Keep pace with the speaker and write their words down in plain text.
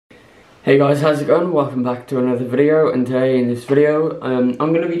Hey guys, how's it going? Welcome back to another video, and today in this video I'm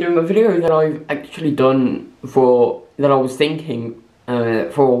going to be doing a video that I've actually done that I was thinking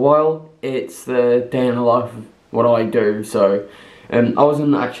for a while. It's the day in the life of what I do. So I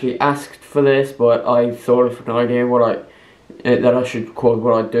wasn't actually asked for this, but I thought of an idea that I should record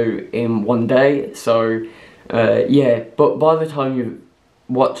what I do in one day. So yeah, but by the time you're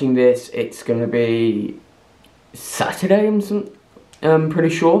watching this, it's going to be Saturday, I'm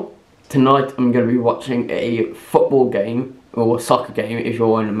pretty sure. Tonight I'm going to be watching a football game, or a soccer game if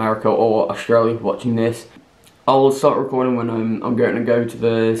you're in America or Australia watching this. I'll start recording when I'm going to go to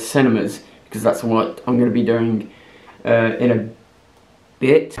the cinemas, because that's what I'm going to be doing in a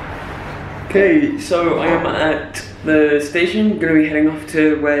bit. Okay, so I am at the station, going to be heading off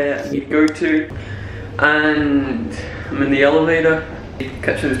to where I need to go to, and I'm in the elevator,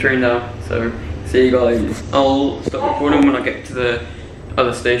 catching the train now, so see you guys. I'll start recording when I get to the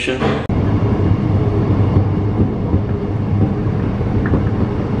other station.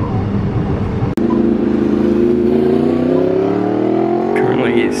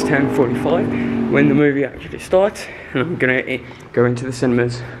 Currently it's 10:45 when the movie actually starts, and I'm gonna go into the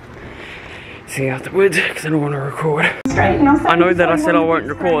cinemas. See you afterwards, because I don't want to record. I know that I said I won't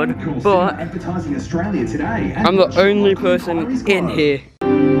record, but I'm the only person in here.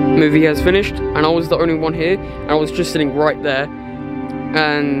 Movie has finished, and I was the only one here, and I was just sitting right there.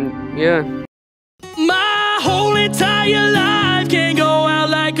 And yeah, my whole entire life can go out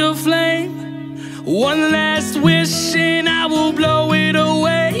like a flame. One last wish and I will blow it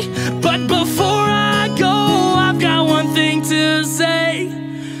away. But before I go, I've got one thing to say.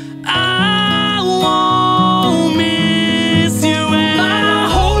 I won't miss you. And my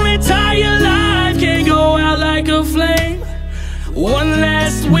whole entire life can go out like a flame. One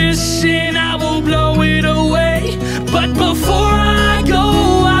last wish and I will blow it away. But before I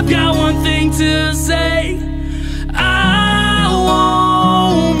go, I've got one thing to say. I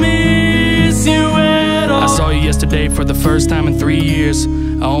won't miss you at all. I saw you yesterday for the first time in 3 years.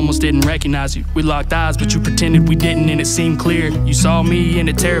 I almost didn't recognize you. We locked eyes, but you pretended we didn't, and it seemed clear. You saw me and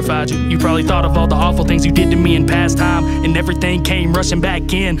it terrified you. You probably thought of all the awful things you did to me in past time, and everything came rushing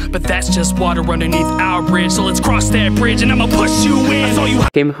back in. But that's just water underneath our bridge, so let's cross that bridge and I'ma push you in. I saw you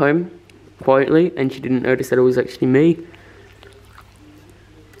came home quietly, and she didn't notice that it was actually me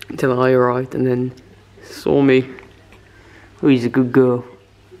until I arrived, and then saw me. Oh, he's a good girl.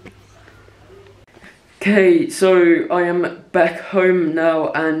 Okay, so I am back home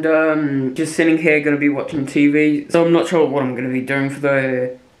now, and just sitting here gonna be watching TV. So I'm not sure what I'm gonna be doing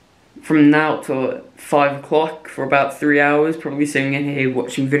from now till 5 o'clock for about 3 hours, probably sitting in here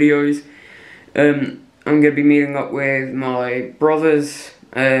watching videos. I'm gonna be meeting up with my brothers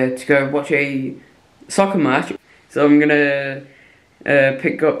to go watch a soccer match. So I'm gonna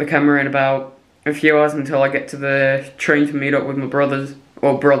pick up the camera in about a few hours until I get to the train to meet up with my brothers,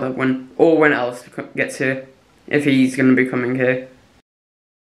 or brother, when Alistair gets here, if he's gonna be coming here.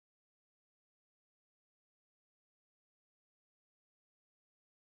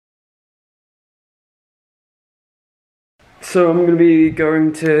 So I'm gonna be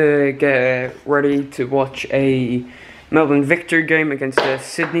going to get ready to watch a Melbourne Victory game against the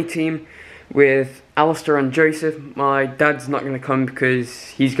Sydney team with Alistair and Joseph. My dad's not going to come because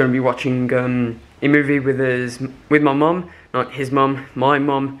he's going to be watching a movie with my mum, not his mum, my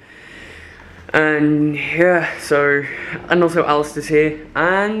mum. And yeah, and also Alistair's here,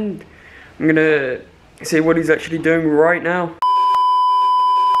 and I'm going to see what he's actually doing right now.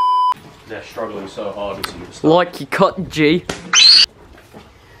 They're struggling so hard. Like you cut, G.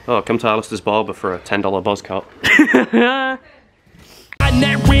 Oh, come to Alistair's barber for a $10 buzz cut.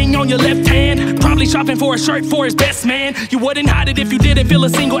 That ring on your left hand, probably shopping for a shirt for his best man. You wouldn't hide it if you didn't feel a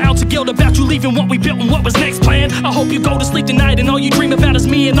single ounce of guilt about you leaving what we built and what was next planned. I hope you go to sleep tonight and all you dream about is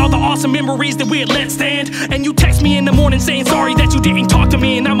me and all the awesome memories that we had let stand. And you text me in the morning saying sorry that you didn't talk to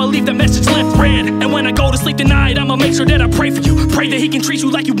me, and I'ma leave the message left read. And when I go to sleep tonight, I'ma make sure that I pray for you. Pray that he can treat you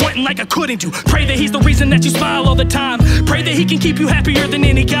like you want and like I couldn't do. Pray that he's the reason that you smile all the time. Pray that he can keep you happier than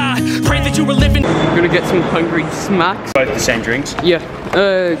any guy. Pray that you were living. I'm gonna get some hungry smacks. Both the same drinks? Yeah.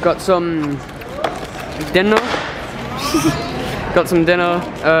 Got some dinner. Got some dinner.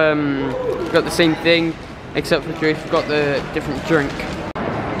 Got the same thing, except for Joyce got the different drink.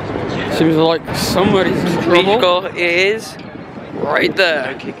 Seems like somebody's in trouble. It is right there.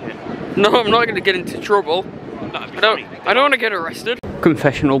 Don't kick it. No, I'm not gonna get into trouble. No, I don't want to get arrested.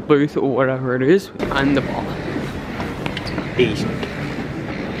 Confessional booth or whatever it is, and the bar. Easy.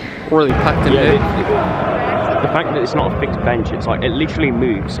 Really packed in here. The fact that it's not a fixed bench, it's like, it literally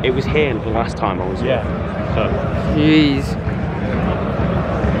moves. It was here the last time I was here. So. Jeez.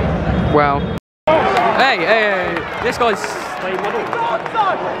 Wow. Hey, this guy's...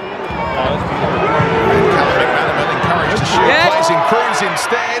 Encouraged to shoot, plays in Cruz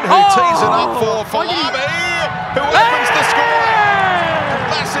instead, who tees it up for Falami, who opens the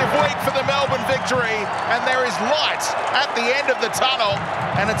scoring. Massive week for the Melbourne Victory, and there is light at the end of the tunnel,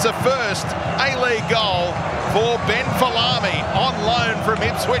 and it's a first A-League goal for Ben Falami on loan from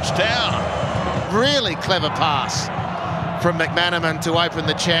Ipswich Town. Really clever pass from McManaman to open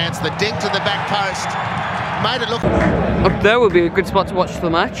the chance. The dink to the back post made it look... Up there would be a good spot to watch the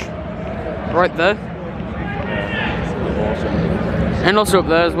match. Right there. And also up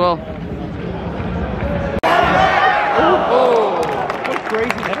there as well. Oh! What a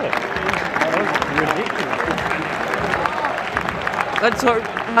crazy header. That was ridiculous. Let's hope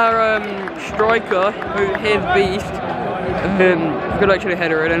our striker, who here the beast, could actually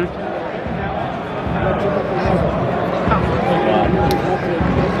header it in.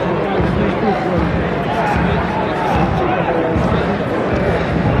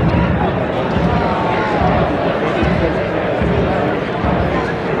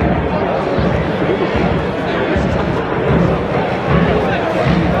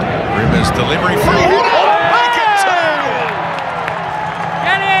 Delivery free header, make it two!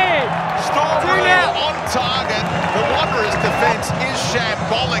 Get it! Stormwell on target. The Wanderers' defence is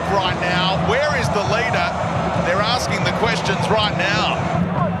shambolic right now. Where is the leader? They're asking the questions right now.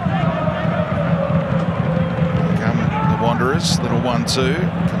 Come the Wanderers, little 1-2,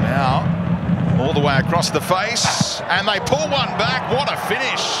 come out, all the way across the face, and they pull one back. What a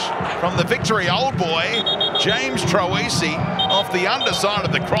finish from the Victory old boy, James Troisi, off the underside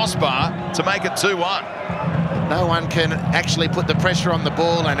of the crossbar to make it 2-1. No one can actually put the pressure on the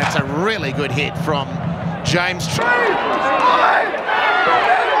ball, and it's a really good hit from James.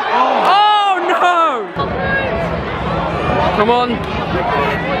 Oh no! Come on.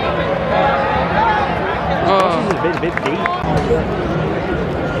 Oh. This is a bit deep.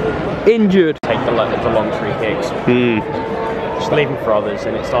 Injured. Take the long free kicks. Just leave them for others,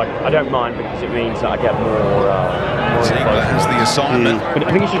 and it's like, I don't mind because it means that I get more Ziegler has the assignment. But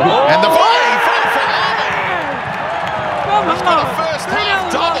I think it should be... And the volley from Falami! He's got a Come on! first half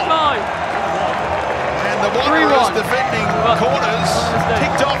double. And the Wanderers defending corners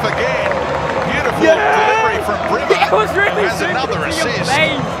kicked off again. Beautiful delivery from Brimmer, who has another assist.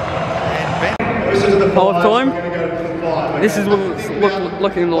 Half time. This is what it's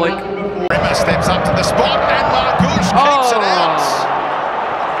looking like. Brimmer steps up to the spot, and Margush keeps it out.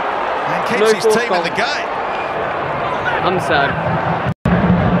 And keeps his team in the game. I'm sad.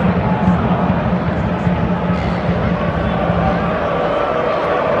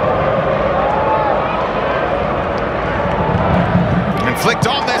 Flicked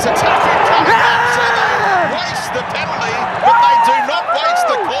on, there's a tackle coming up, so they waste the penalty, but they do not waste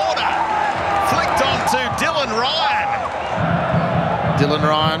the corner. Flicked on to Dylan Ryan. Dylan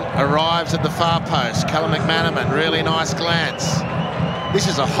Ryan arrives at the far post. Callum McManaman, really nice glance. This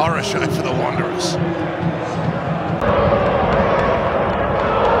is a horror show for the Wanderers.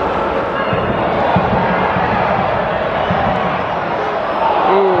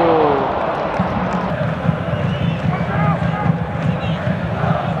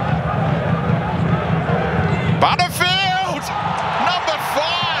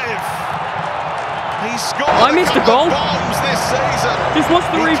 I missed the goal. This season. Just watch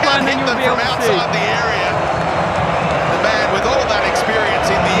the replay and then you'll be able to see. The area. The man with all that experience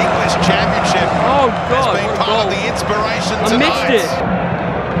in the English Championship has been part of the inspiration tonight. I missed it.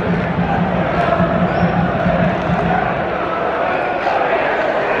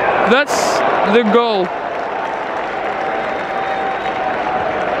 That's the goal.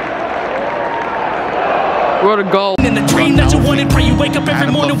 What a goal. In the dream that you wanted, pray you wake up every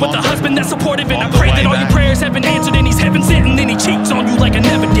morning with a husband that's supportive. And I pray that all your prayers have been answered and he's heaven sent, and then he cheats on you like I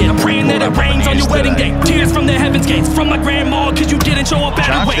never did. I'm praying that it rains on your wedding day. Tears from the heaven's gates, from my grandma, cause you didn't show up at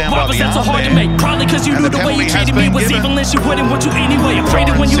a wake. Why was that so hard to make? Probably cause you knew the way you treated me was evil and she wouldn't want you anyway. I pray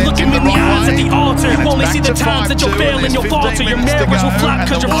that when you look him in the eyes at the altar, you only see the times that you'll fail and you'll falter. Your marriage will flop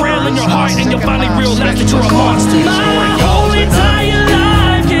cause you're frail in your heart, and you'll finally realize that you're a monster. My whole entire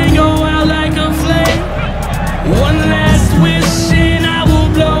life can go out like a flame. One last wish and I will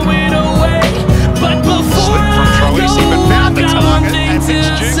blow it away. But before I go, I've got one thing to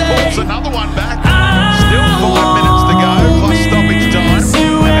say. Pulls another one back. Still 5 minutes to go, plus stoppage time.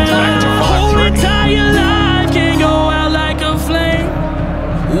 And it's back to 5-3. Whole entire life can go out like a flame.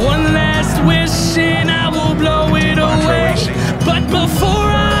 One last wish and I will blow it away. But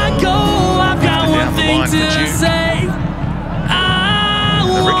before I go, I've got one thing to say.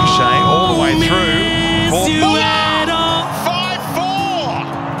 The ricochet all the way through.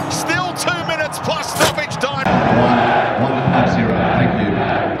 5-4, still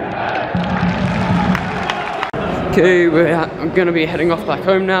Okay, we're gonna be heading off back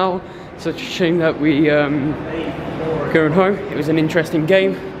home now. Such a shame that we going home. It was an interesting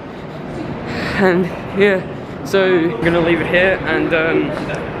game, and yeah, so I'm gonna leave it here. And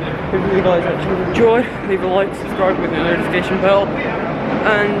if you guys actually enjoyed, leave a like, subscribe with the notification bell,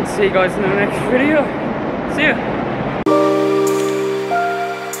 and see you guys in the next video. See ya.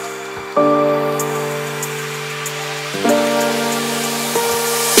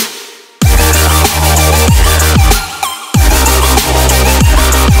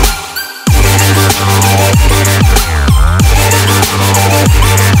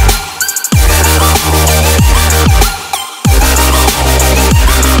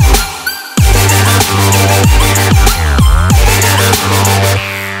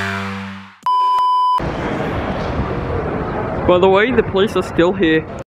 By the way, the police are still here.